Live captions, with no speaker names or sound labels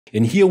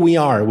And here we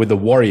are with the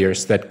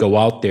warriors that go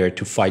out there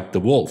to fight the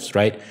wolves,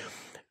 right?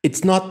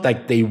 It's not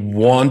like they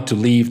want to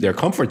leave their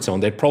comfort zone.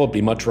 They'd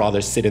probably much rather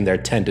sit in their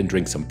tent and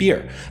drink some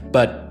beer.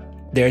 But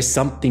there's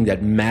something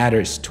that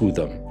matters to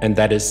them, and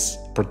that is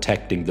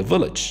protecting the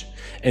village.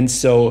 And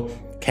so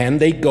can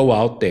they go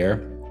out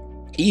there,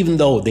 even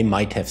though they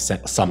might have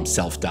some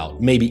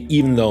self-doubt, maybe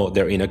even though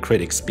their inner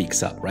critic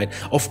speaks up, right?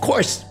 Of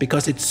course,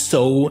 because it's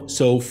so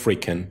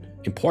freaking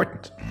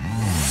important.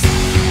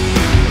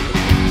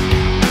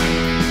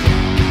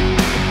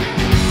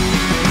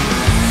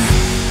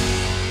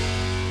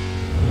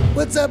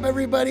 What's up,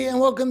 everybody, and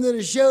welcome to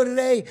the show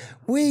today.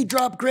 We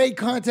drop great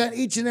content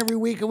each and every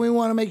week, and we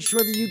want to make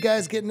sure that you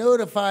guys get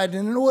notified.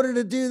 And in order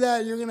to do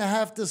that, you're going to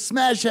have to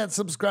smash that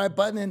subscribe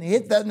button and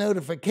hit that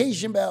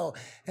notification bell.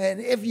 And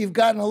if you've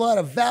gotten a lot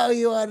of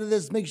value out of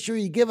this, make sure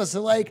you give us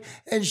a like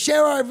and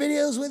share our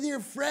videos with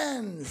your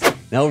friends.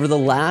 Now, over the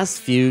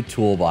last few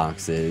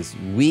toolboxes,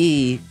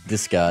 we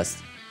discussed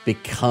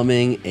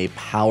becoming a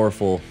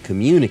powerful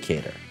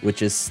communicator,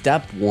 which is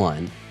step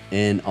one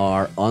in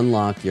our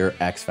Unlock Your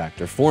X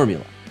Factor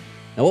formula.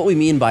 Now, what we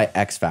mean by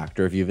X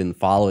Factor, if you've been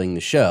following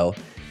the show,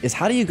 is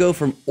how do you go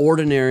from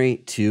ordinary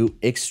to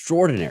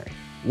extraordinary?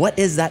 What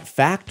is that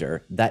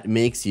factor that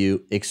makes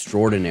you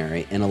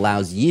extraordinary and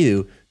allows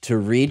you to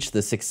reach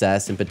the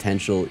success and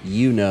potential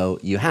you know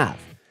you have?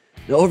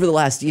 Now, over the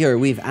last year,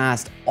 we've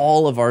asked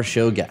all of our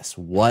show guests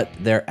what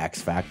their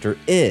X Factor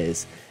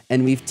is,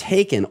 and we've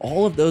taken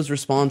all of those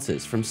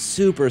responses from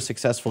super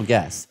successful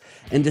guests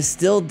and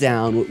distilled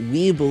down what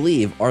we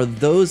believe are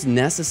those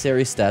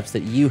necessary steps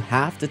that you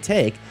have to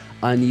take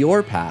on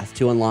your path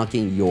to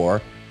unlocking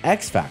your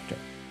X Factor.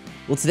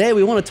 Well, today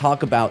we want to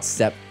talk about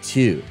step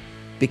two,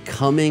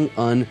 becoming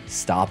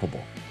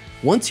unstoppable.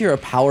 Once you're a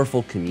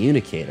powerful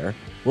communicator,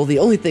 well, the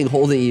only thing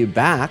holding you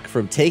back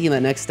from taking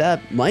that next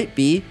step might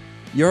be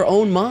your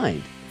own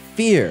mind,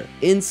 fear,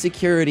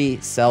 insecurity,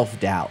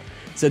 self-doubt.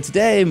 So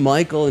today,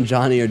 Michael and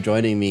Johnny are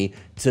joining me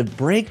to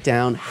break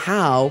down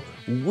how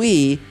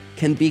we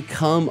can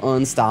become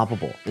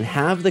unstoppable and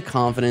have the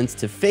confidence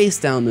to face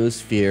down those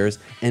fears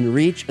and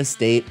reach a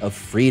state of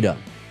freedom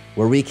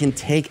where we can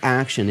take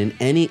action in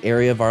any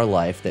area of our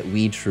life that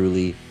we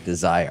truly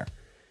desire.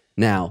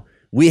 Now,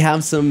 we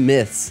have some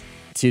myths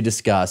to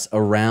discuss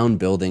around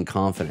building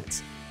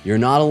confidence. You're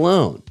not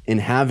alone in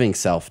having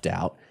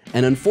self-doubt.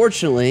 And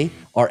unfortunately,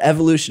 our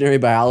evolutionary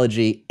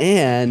biology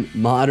and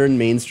modern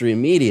mainstream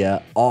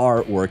media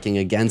are working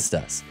against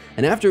us.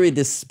 And after we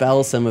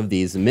dispel some of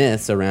these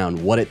myths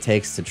around what it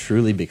takes to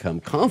truly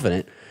become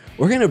confident,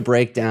 we're going to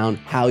break down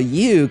how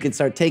you can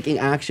start taking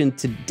action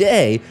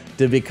today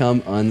to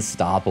become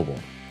unstoppable.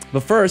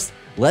 But first,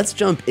 let's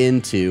jump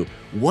into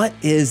what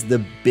is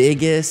the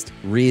biggest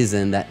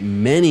reason that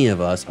many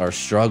of us are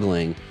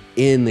struggling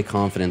in the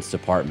confidence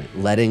department,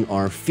 letting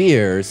our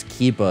fears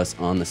keep us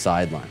on the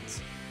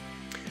sidelines.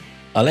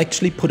 I'll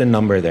actually put a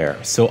number there.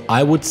 So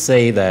I would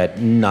say that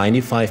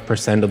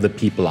 95% of the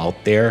people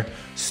out there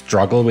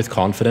struggle with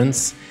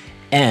confidence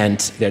and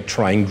they're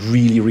trying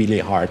really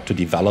hard to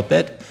develop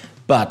it,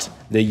 but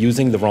they're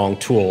using the wrong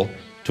tool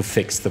to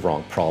fix the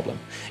wrong problem.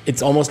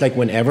 It's almost like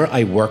whenever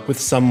I work with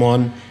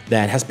someone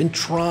that has been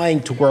trying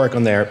to work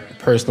on their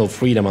personal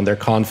freedom, on their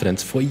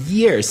confidence for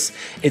years,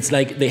 it's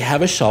like they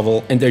have a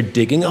shovel and they're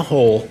digging a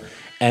hole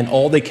and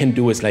all they can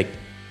do is like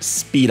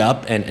speed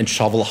up and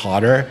shovel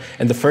harder.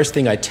 And the first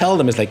thing I tell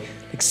them is like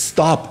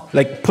stop,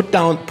 like put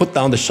down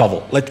the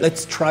shovel.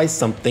 Let's try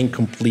something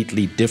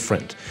completely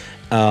different.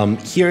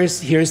 Here's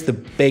the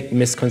big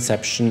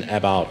misconception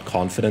about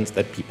confidence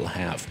that people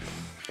have.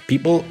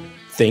 People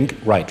think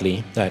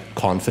rightly that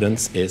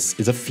confidence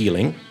is a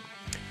feeling.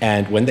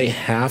 And when they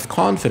have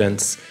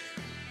confidence,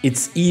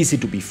 it's easy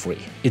to be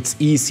free. It's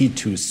easy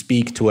to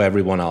speak to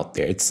everyone out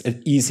there. It's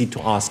easy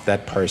to ask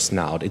that person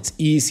out. It's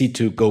easy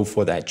to go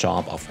for that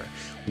job offer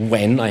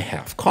when I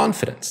have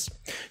confidence.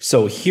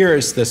 So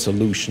here's the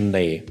solution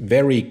they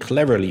very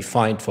cleverly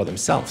find for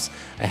themselves.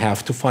 I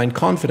have to find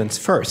confidence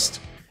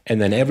first,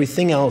 and then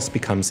everything else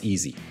becomes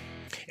easy.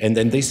 And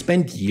then they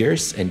spend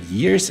years and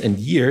years and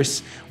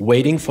years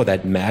waiting for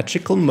that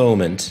magical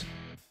moment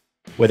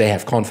where they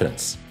have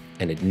confidence,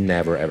 and it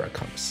never ever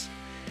comes.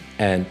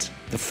 And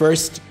the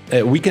first,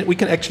 we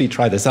can actually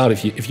try this out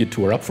if you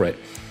two are up for it.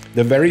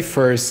 The very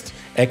first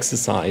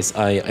exercise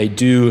I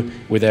do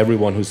with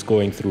everyone who's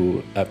going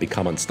through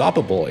Become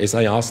Unstoppable is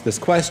I ask this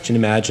question.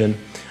 Imagine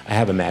I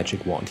have a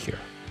magic wand here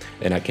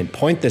and I can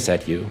point this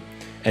at you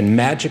and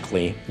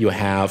magically you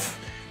have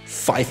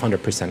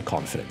 500%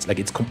 confidence. Like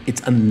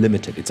it's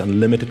unlimited. It's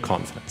unlimited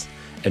confidence.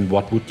 And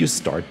what would you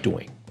start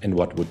doing? And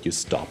what would you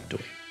stop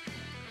doing?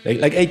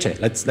 Like AJ,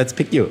 let's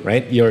pick you,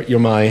 right? You're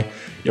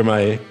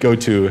my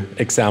go-to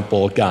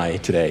example guy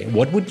today.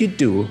 What would you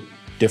do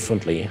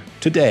differently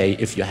today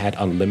if you had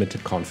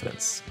unlimited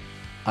confidence?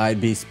 I'd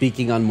be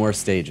speaking on more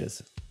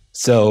stages.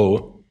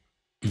 So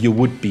you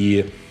would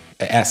be,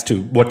 as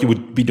to what you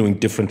would be doing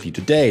differently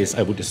today is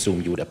I would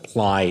assume you would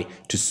apply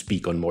to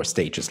speak on more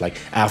stages. Like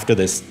after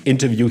this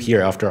interview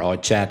here, after our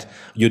chat,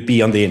 you'd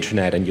be on the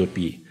internet and you'd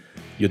be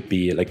you'd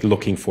be like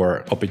looking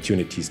for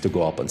opportunities to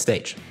go up on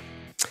stage.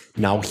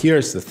 Now,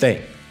 here's the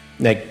thing.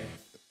 Like,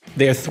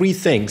 there are three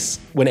things.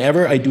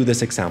 Whenever I do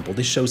this example,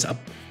 this shows up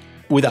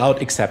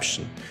without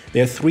exception.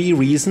 There are three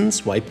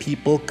reasons why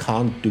people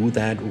can't do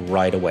that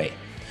right away,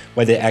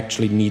 why they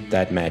actually need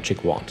that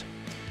magic wand.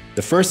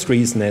 The first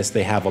reason is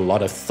they have a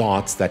lot of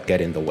thoughts that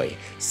get in the way.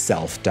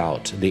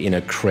 Self-doubt, the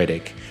inner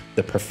critic,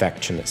 the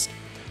perfectionist.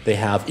 They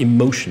have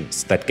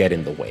emotions that get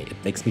in the way.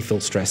 It makes me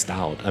feel stressed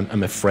out.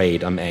 I'm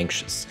afraid, I'm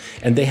anxious.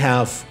 And they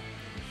have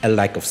a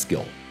lack of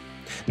skill.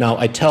 Now,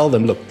 I tell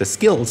them, look, the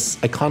skills,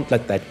 I can't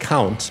let that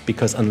count,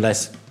 because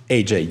unless,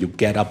 AJ, you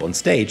get up on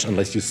stage,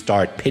 unless you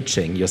start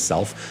pitching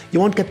yourself, you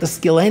won't get the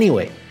skill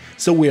anyway.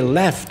 So we're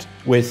left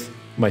with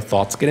my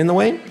thoughts get in the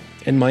way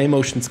and my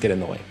emotions get in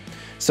the way.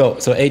 So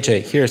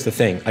AJ, here's the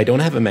thing. I don't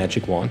have a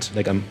magic wand.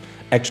 Like, I'm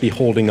actually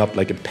holding up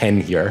like a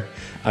pen here.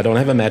 I don't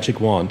have a magic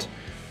wand.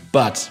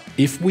 But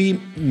if we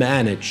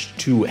manage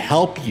to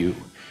help you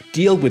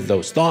deal with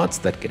those thoughts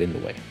that get in the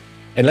way,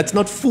 and let's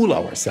not fool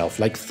ourselves,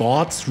 like,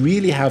 thoughts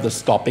really have the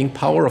stopping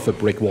power of a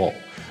brick wall.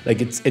 Like,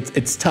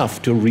 it's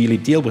tough to really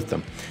deal with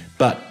them.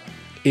 But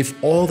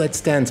if all that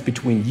stands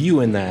between you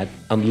and that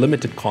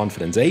unlimited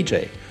confidence,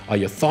 AJ, are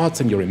your thoughts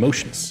and your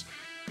emotions,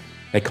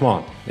 like, come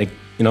on, like,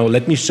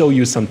 let me show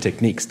you some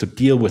techniques to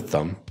deal with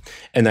them.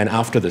 And then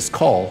after this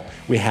call,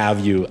 we have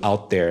you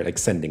out there like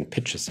sending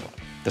pitches out.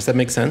 Does that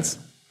make sense?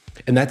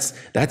 And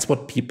that's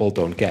what people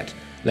don't get.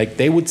 Like,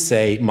 they would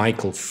say,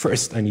 Michael,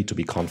 first I need to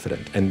be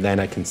confident, and then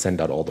I can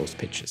send out all those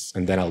pitches,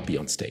 and then I'll be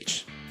on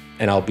stage.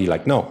 And I'll be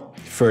like, no,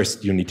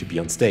 first you need to be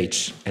on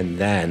stage, and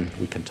then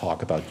we can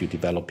talk about you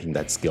developing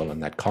that skill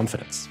and that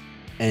confidence.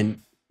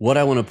 And what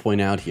I want to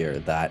point out here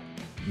that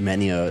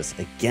many of us,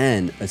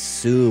 again,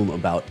 assume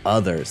about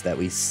others that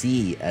we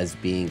see as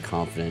being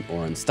confident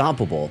or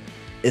unstoppable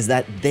is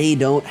that they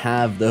don't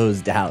have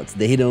those doubts,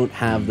 they don't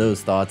have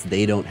those thoughts,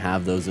 they don't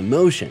have those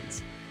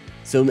emotions.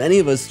 So many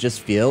of us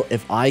just feel,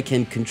 if I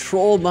can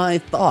control my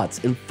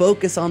thoughts and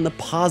focus on the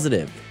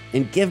positive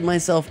and give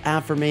myself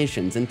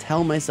affirmations and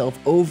tell myself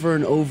over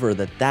and over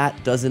that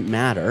that doesn't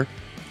matter,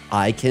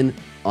 I can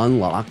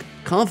unlock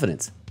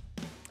confidence.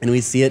 And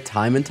we see it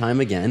time and time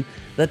again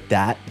that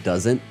that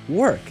doesn't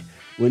work.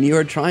 When you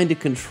are trying to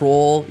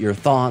control your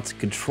thoughts,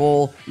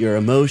 control your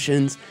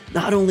emotions,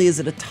 not only is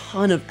it a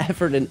ton of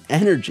effort and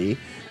energy,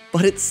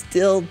 but it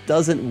still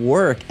doesn't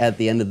work at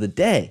the end of the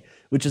day.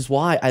 Which is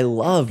why I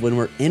love when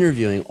we're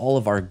interviewing all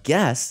of our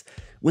guests,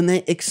 when they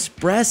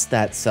express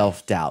that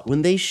self-doubt,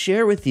 when they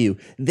share with you,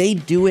 they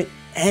do it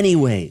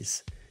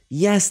anyways.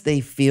 Yes,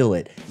 they feel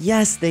it.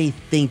 Yes, they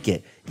think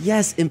it.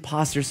 Yes,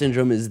 imposter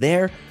syndrome is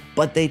there,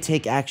 but they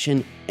take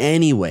action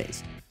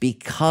anyways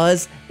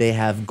because they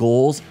have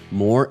goals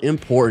more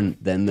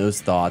important than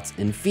those thoughts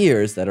and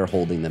fears that are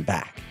holding them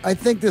back. I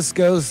think this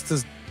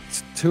goes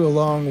to a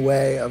long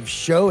way of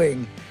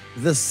showing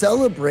the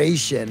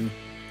celebration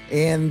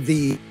and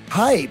the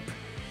hype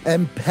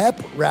and pep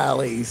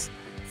rallies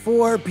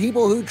for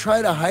people who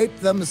try to hype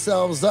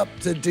themselves up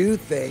to do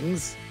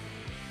things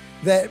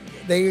that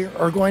they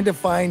are going to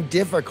find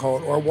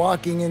difficult or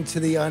walking into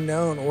the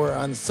unknown or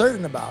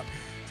uncertain about.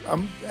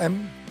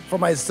 And for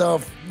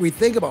myself, we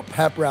think about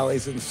pep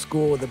rallies in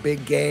school, the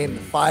big game,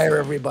 fire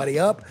everybody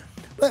up.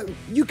 But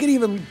you could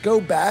even go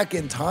back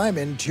in time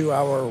into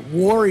our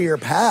warrior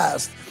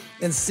past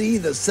and see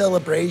the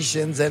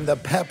celebrations and the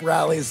pep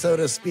rallies, so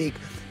to speak,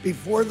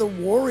 before the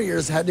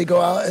warriors had to go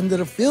out into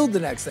the field the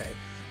next day.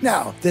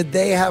 Now, did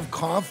they have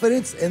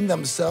confidence in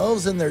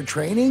themselves and their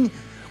training?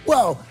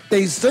 Well,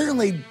 they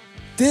certainly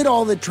did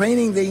all the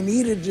training they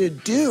needed to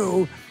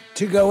do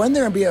to go in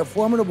there and be a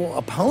formidable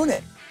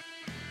opponent.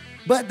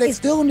 But they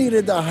still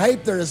needed to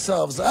hype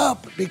themselves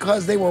up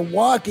because they were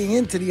walking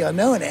into the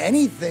unknown.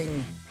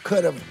 Anything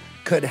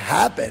could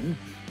happen.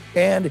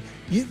 And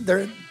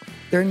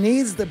there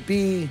needs to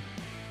be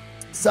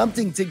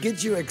something to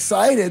get you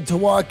excited to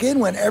walk in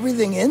when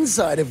everything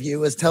inside of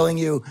you is telling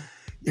you,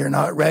 you're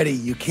not ready,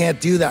 you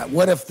can't do that.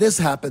 What if this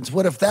happens?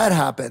 What if that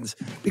happens?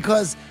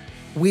 Because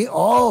we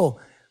all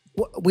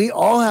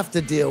have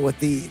to deal with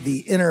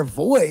the inner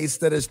voice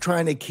that is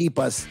trying to keep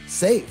us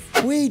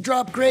safe. We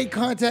drop great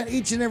content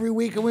each and every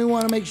week, and we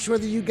want to make sure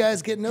that you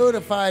guys get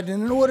notified.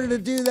 And in order to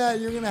do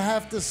that, you're going to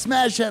have to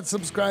smash that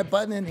subscribe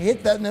button and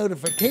hit that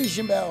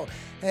notification bell.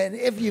 And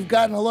if you've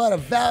gotten a lot of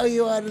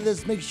value out of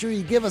this, make sure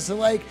you give us a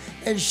like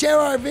and share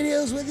our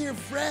videos with your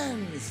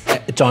friends.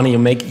 Johnny,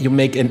 you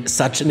make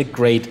such a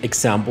great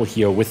example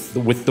here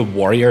with the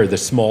warrior, the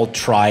small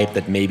tribe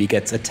that maybe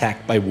gets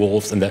attacked by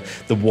wolves, and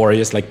the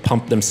warriors like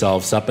pump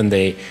themselves up and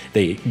they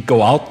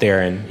go out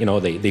there and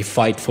they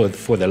fight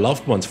for their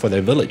loved ones, for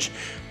their village.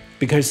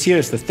 Because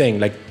here's the thing,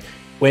 like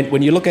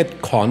when you look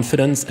at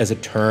confidence as a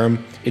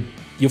term,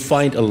 you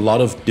find a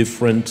lot of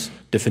different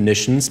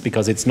definitions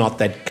because it's not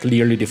that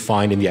clearly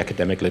defined in the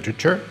academic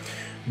literature.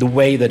 The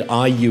way that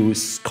I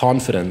use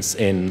confidence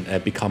in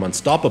Become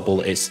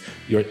Unstoppable is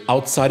you're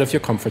outside of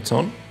your comfort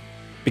zone,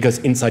 because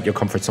inside your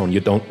comfort zone,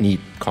 you don't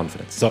need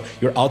confidence. So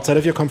you're outside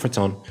of your comfort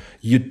zone,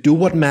 you do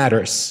what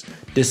matters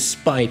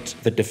despite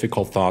the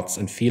difficult thoughts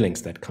and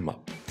feelings that come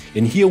up.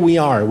 And here we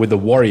are with the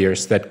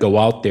warriors that go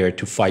out there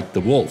to fight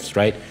the wolves,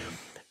 right?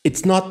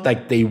 It's not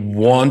like they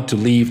want to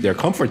leave their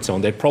comfort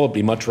zone. They'd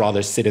probably much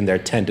rather sit in their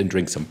tent and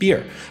drink some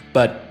beer.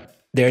 But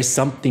there's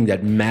something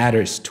that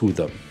matters to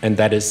them, and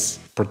that is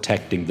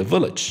protecting the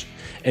village.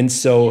 And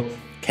so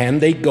can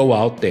they go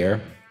out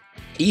there,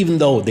 even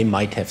though they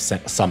might have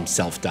some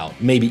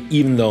self-doubt, maybe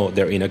even though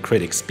their inner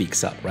critic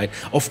speaks up, right?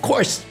 Of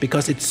course,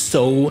 because it's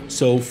so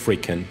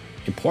freaking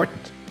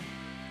important.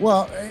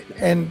 Well,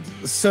 and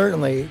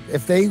certainly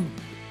if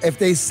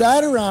they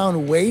sat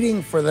around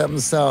waiting for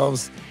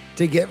themselves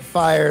to get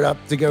fired up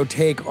to go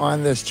take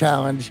on this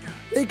challenge,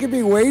 they could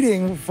be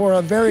waiting for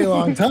a very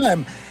long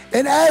time.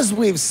 And as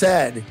we've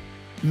said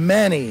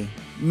many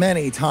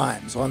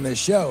times on this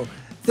show,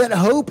 that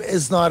hope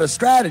is not a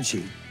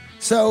strategy.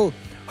 So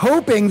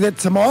hoping that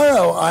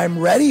tomorrow I'm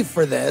ready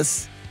for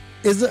this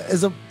is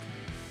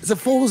a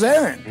fool's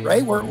errand,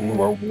 right?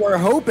 We're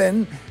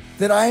hoping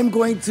that I'm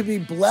going to be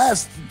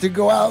blessed to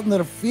go out into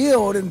the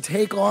field and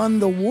take on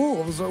the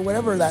wolves or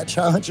whatever that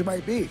challenge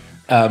might be.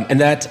 And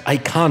that, I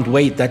can't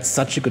wait. That's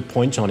such a good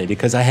point, Johnny,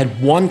 because I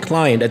had one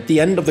client at the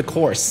end of the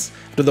course,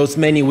 after those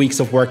many weeks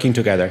of working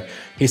together,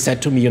 he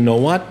said to me, you know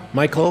what,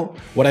 Michael,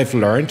 what I've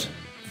learned,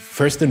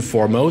 first and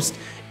foremost,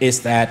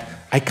 is that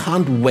I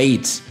can't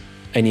wait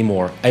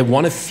anymore. I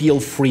want to feel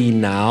free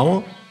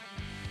now,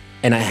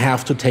 and I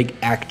have to take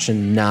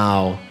action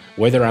now,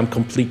 whether I'm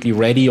completely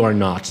ready or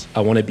not.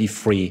 I want to be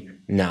free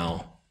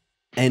now.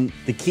 And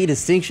the key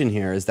distinction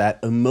here is that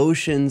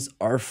emotions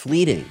are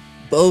fleeting,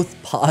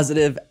 both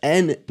positive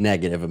and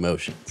negative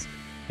emotions.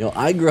 You know,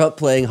 I grew up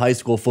playing high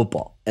school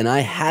football, and I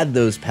had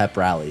those pep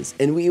rallies,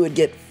 and we would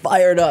get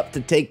fired up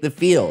to take the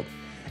field.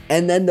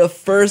 And then the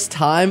first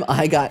time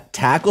I got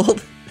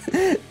tackled,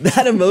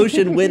 that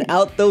emotion went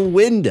out the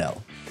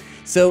window.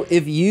 So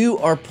if you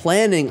are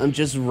planning on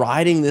just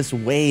riding this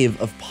wave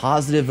of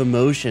positive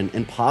emotion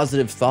and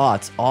positive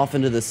thoughts off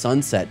into the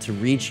sunset to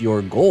reach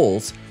your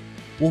goals,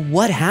 well,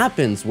 what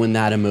happens when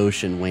that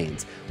emotion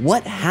wanes?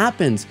 What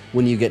happens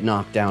when you get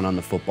knocked down on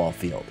the football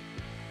field?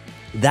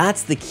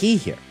 That's the key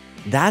here.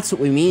 That's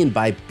what we mean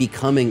by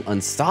becoming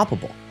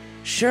unstoppable.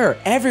 Sure,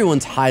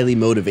 everyone's highly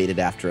motivated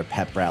after a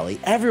pep rally.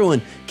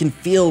 Everyone can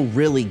feel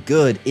really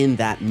good in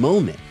that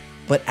moment.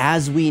 But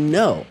as we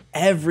know,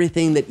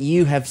 everything that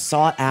you have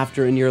sought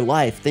after in your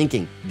life,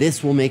 thinking,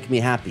 this will make me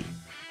happy.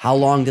 How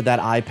long did that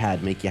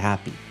iPad make you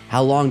happy?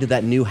 How long did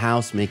that new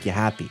house make you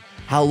happy?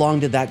 How long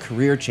did that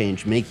career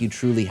change make you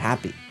truly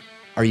happy?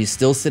 Are you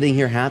still sitting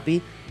here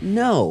happy?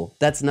 No,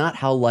 that's not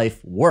how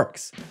life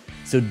works.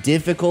 So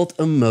difficult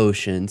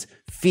emotions,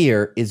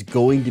 fear is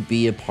going to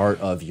be a part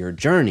of your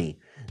journey.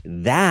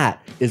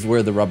 That is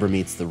where the rubber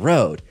meets the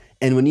road.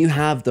 And when you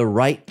have the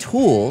right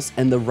tools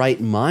and the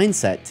right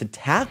mindset to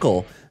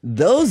tackle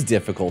those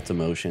difficult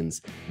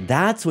emotions,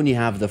 that's when you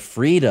have the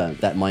freedom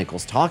that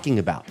Michael's talking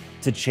about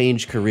to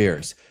change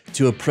careers,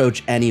 to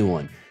approach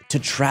anyone, to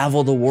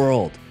travel the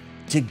world,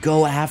 to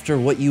go after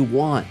what you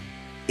want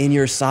in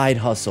your side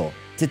hustle,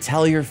 to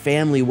tell your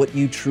family what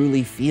you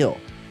truly feel.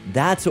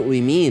 That's what we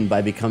mean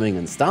by becoming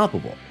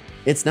unstoppable.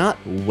 It's not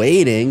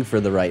waiting for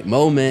the right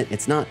moment.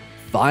 It's not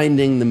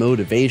finding the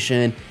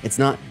motivation. It's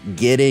not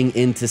getting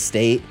into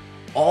state.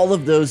 All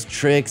of those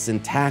tricks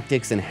and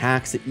tactics and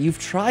hacks that you've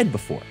tried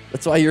before.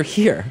 That's why you're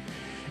here.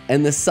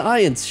 And the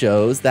science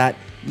shows that,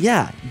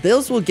 yeah,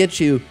 those will get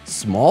you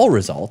small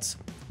results.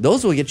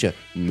 Those will get you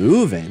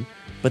moving,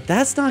 but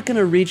that's not going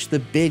to reach the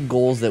big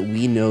goals that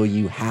we know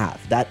you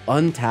have, that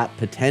untapped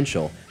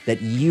potential that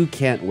you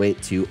can't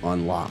wait to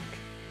unlock.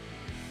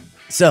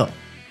 So,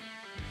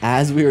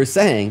 as we were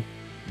saying,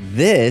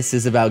 this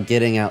is about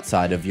getting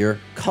outside of your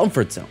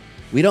comfort zone.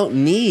 We don't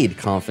need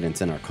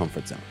confidence in our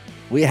comfort zone.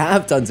 We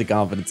have tons of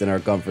confidence in our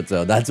comfort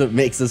zone. That's what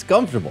makes us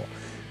comfortable.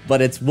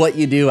 But it's what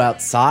you do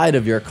outside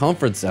of your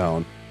comfort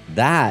zone.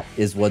 That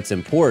is what's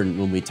important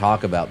when we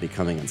talk about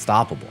becoming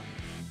unstoppable.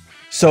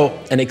 So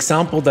an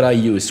example that I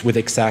use with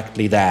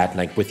exactly that,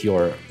 like with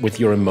your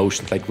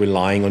emotions, like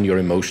relying on your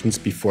emotions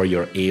before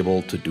you're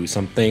able to do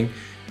something.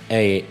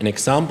 An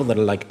example that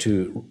I like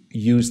to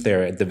use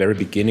there at the very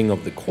beginning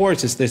of the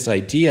course is this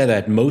idea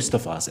that most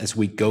of us, as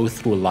we go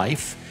through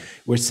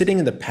life, we're sitting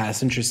in the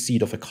passenger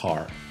seat of a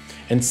car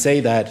and say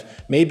that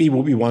maybe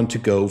we want to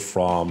go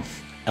from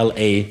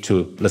LA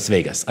to Las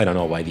Vegas. I don't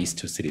know why these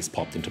two cities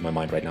popped into my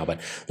mind right now, but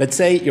let's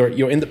say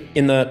you're in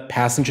the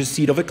passenger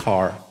seat of a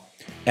car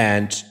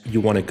and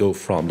you want to go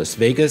from Las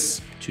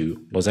Vegas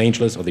to Los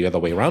Angeles or the other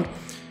way around.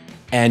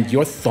 And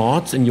your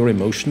thoughts and your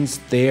emotions,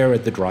 they're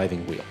at the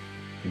driving wheel.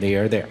 They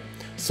are there.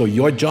 So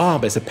your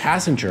job as a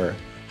passenger,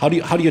 how do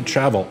you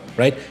travel,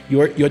 right?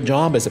 Your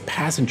job as a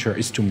passenger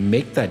is to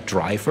make that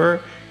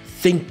driver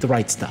think the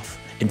right stuff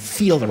and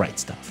feel the right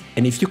stuff.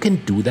 And if you can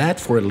do that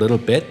for a little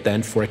bit,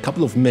 then for a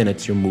couple of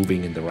minutes, you're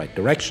moving in the right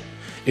direction.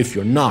 If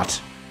you're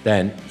not,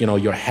 then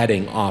you're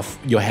heading off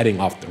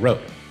the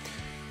road.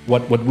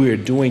 What we're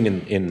doing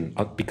in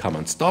Become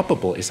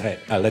Unstoppable is I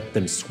let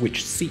them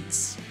switch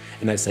seats.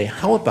 And I say,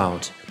 how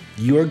about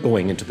you're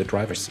going into the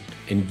driver's seat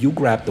and you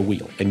grab the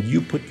wheel and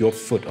you put your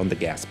foot on the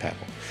gas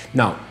pedal.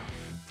 Now,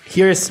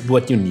 Here's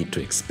what you need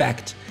to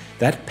expect.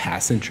 That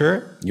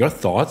passenger, your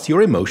thoughts,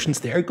 your emotions,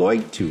 they're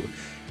going to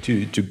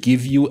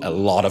give you a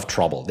lot of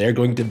trouble. They're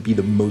going to be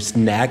the most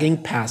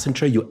nagging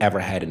passenger you ever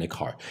had in a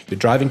car. You're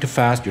driving too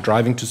fast, you're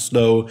driving too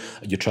slow,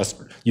 you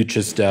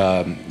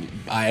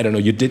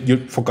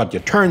forgot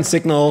your turn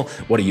signal,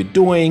 what are you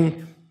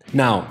doing?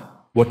 Now,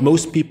 what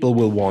most people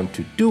will want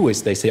to do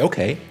is they say,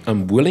 okay,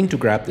 I'm willing to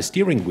grab the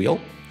steering wheel,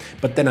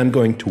 but then I'm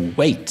going to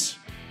wait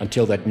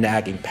until that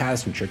nagging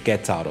passenger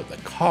gets out of the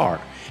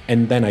car,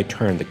 and then I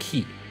turn the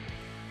key.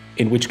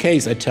 In which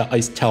case, I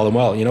tell them,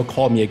 well,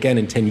 call me again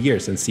in 10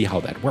 years and see how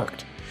that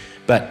worked.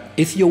 But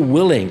if you're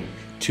willing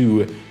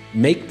to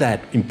make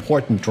that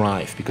important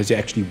drive because you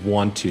actually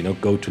want to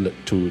go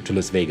to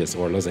Las Vegas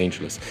or Los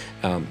Angeles,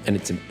 and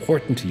it's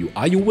important to you,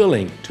 are you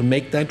willing to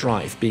make that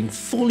drive being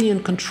fully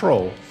in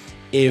control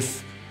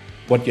if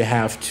what you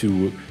have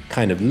to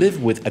kind of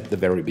live with at the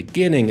very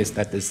beginning is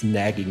that this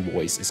nagging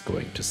voice is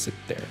going to sit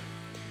there?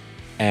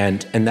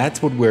 And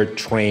that's what we're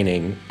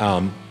training.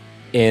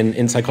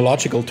 In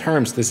psychological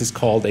terms, this is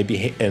called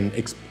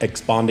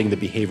expanding the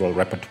behavioral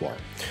repertoire.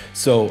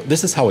 So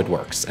this is how it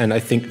works. And I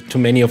think to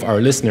many of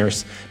our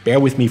listeners, bear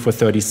with me for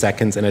 30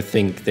 seconds, and I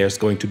think there's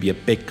going to be a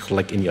big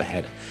click in your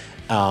head.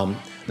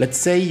 Let's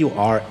say you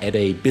are at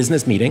a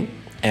business meeting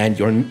and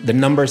the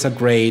numbers are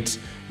great,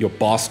 your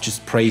boss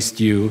just praised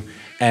you,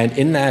 and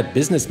in that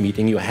business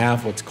meeting, you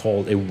have what's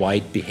called a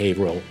wide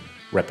behavioral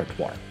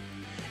repertoire.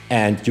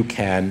 And you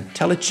can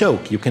tell a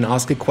joke, you can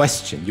ask a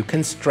question, you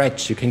can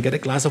stretch, you can get a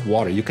glass of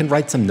water, you can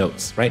write some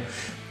notes, right?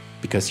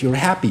 Because you're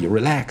happy, you're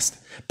relaxed.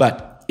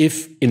 But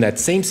if in that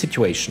same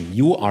situation,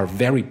 you are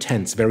very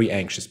tense, very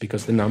anxious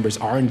because the numbers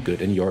aren't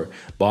good and your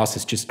boss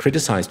has just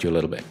criticized you a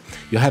little bit,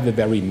 you have a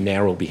very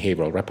narrow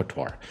behavioral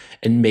repertoire.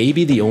 And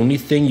maybe the only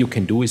thing you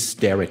can do is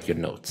stare at your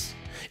notes.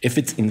 If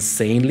it's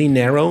insanely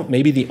narrow,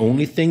 maybe the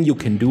only thing you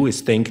can do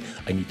is think,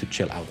 I need to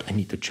chill out, I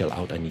need to chill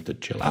out, I need to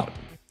chill out.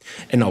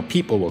 And now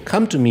people will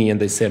come to me and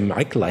they say,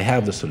 Michael, I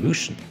have the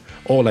solution.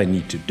 All I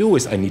need to do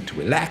is I need to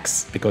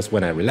relax, because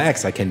when I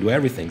relax, I can do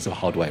everything. So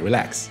how do I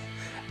relax?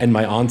 And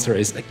my answer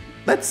is,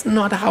 that's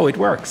not how it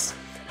works.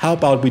 How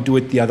about we do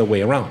it the other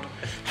way around?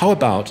 How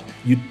about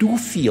you do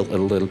feel a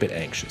little bit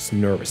anxious,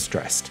 nervous,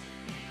 stressed,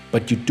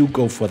 but you do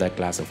go for that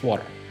glass of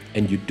water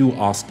and you do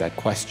ask that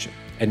question.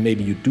 And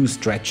maybe you do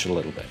stretch a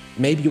little bit.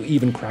 Maybe you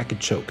even crack a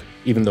joke,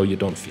 even though you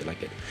don't feel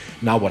like it.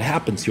 Now what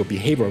happens, your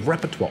behavioral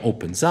repertoire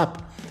opens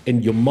up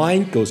and your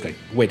mind goes like,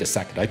 wait a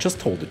second, I just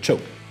told a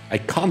joke. I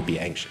can't be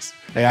anxious.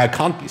 I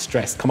can't be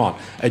stressed. Come on,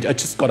 I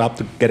just got up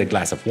to get a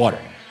glass of water,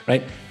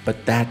 right?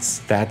 But that's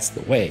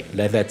the way.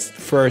 That's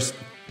first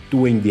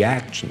doing the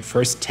action,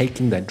 first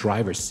taking that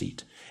driver's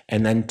seat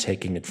and then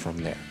taking it from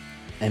there.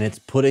 And it's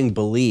putting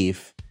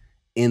belief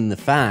in the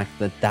fact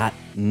that that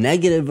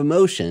negative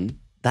emotion,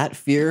 that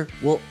fear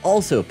will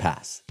also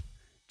pass.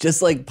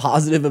 Just like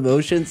positive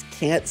emotions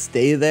can't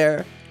stay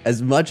there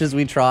as much as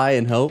we try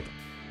and hope,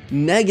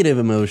 negative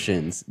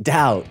emotions,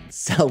 doubt,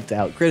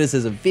 self-doubt,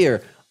 criticism,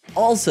 fear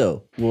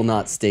also will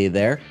not stay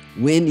there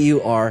when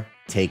you are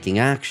taking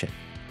action.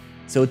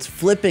 So it's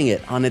flipping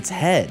it on its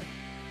head.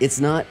 It's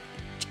not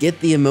get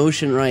the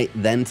emotion right,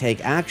 then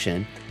take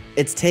action.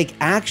 It's take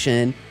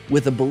action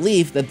with a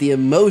belief that the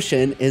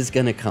emotion is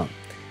gonna come.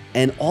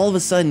 And all of a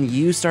sudden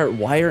you start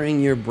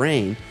wiring your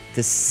brain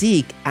to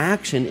seek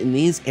action in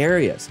these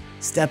areas.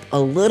 Step a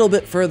little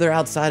bit further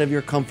outside of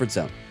your comfort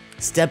zone.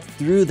 Step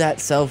through that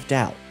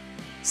self-doubt.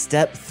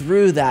 Step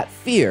through that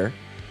fear.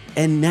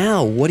 And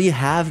now what do you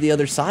have the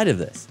other side of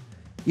this?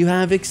 You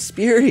have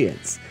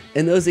experience.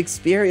 And those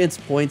experience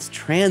points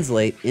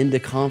translate into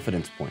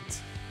confidence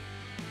points.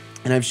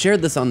 And I've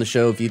shared this on the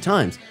show a few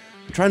times.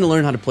 I'm trying to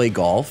learn how to play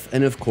golf.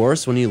 And of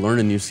course, when you learn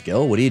a new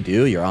skill, what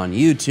do? You're on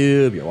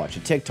YouTube, you're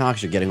watching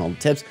TikToks, you're getting all the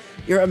tips,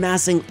 you're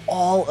amassing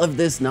all of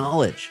this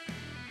knowledge.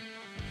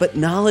 But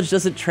knowledge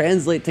doesn't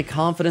translate to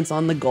confidence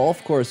on the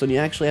golf course when you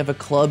actually have a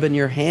club in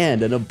your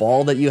hand and a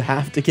ball that you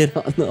have to get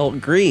on the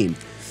green.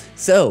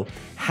 So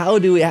how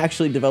do we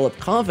actually develop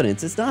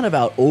confidence? It's not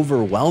about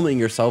overwhelming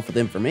yourself with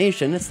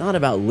information. It's not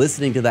about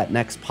listening to that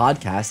next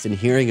podcast and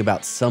hearing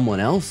about someone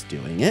else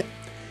doing it.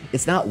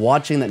 It's not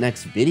watching that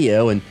next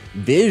video and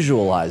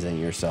visualizing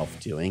yourself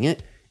doing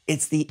it.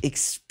 It's the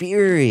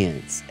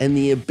experience and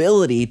the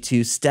ability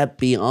to step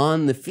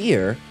beyond the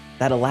fear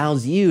that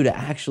allows you to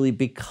actually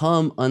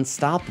become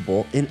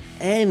unstoppable in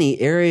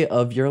any area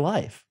of your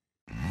life.